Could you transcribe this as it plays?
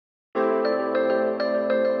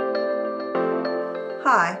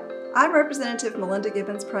Hi, I'm Representative Melinda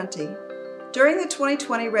Gibbons-Prunty. During the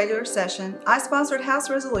 2020 regular session, I sponsored House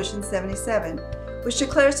Resolution 77, which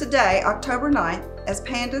declares today, October 9th, as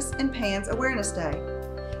PANDAS and PANS Awareness Day.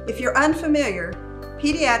 If you're unfamiliar,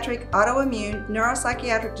 pediatric autoimmune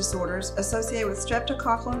neuropsychiatric disorders associated with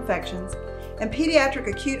streptococcal infections and pediatric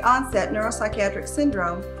acute onset neuropsychiatric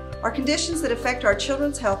syndrome are conditions that affect our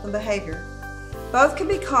children's health and behavior. Both can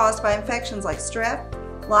be caused by infections like strep,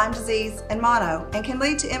 Lyme disease, and mono, and can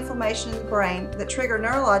lead to inflammation in the brain that trigger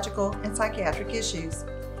neurological and psychiatric issues.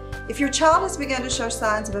 If your child has begun to show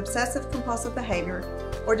signs of obsessive-compulsive behavior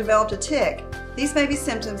or developed a tic, these may be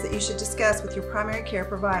symptoms that you should discuss with your primary care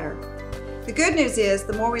provider. The good news is,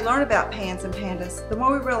 the more we learn about PANS and PANDAS, the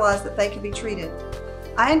more we realize that they can be treated.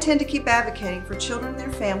 I intend to keep advocating for children and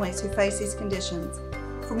their families who face these conditions.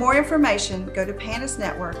 For more information, go to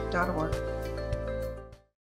pandasnetwork.org.